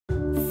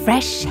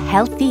Fresh,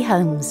 healthy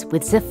homes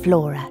with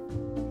Zoflora.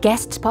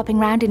 Guests popping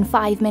round in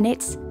 5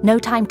 minutes? No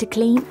time to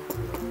clean?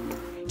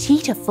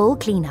 Cheat a full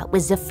clean-up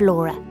with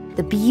Zoflora,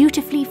 the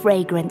beautifully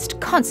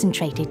fragranced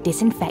concentrated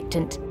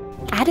disinfectant.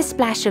 Add a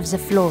splash of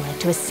Zoflora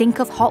to a sink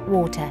of hot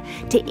water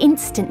to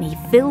instantly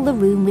fill the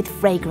room with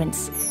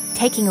fragrance,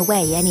 taking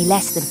away any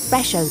less than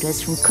fresh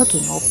odours from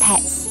cooking or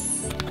pets.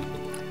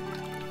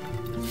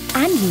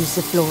 And use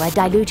Zoflora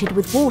diluted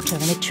with water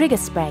in a trigger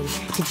spray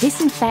to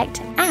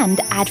disinfect and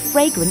add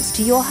fragrance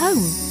to your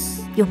home.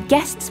 Your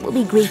guests will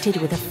be greeted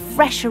with a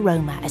fresh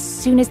aroma as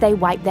soon as they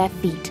wipe their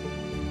feet.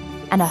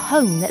 And a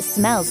home that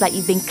smells like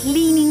you've been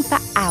cleaning for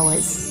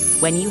hours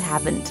when you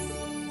haven't.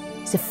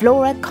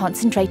 Zoflora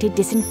Concentrated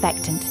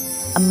Disinfectant,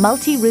 a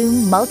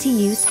multi-room,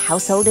 multi-use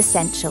household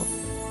essential.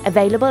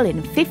 Available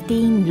in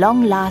 15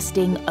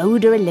 long-lasting,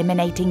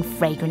 odour-eliminating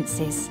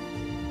fragrances.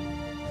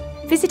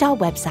 Visit our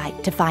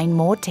website to find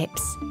more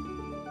tips.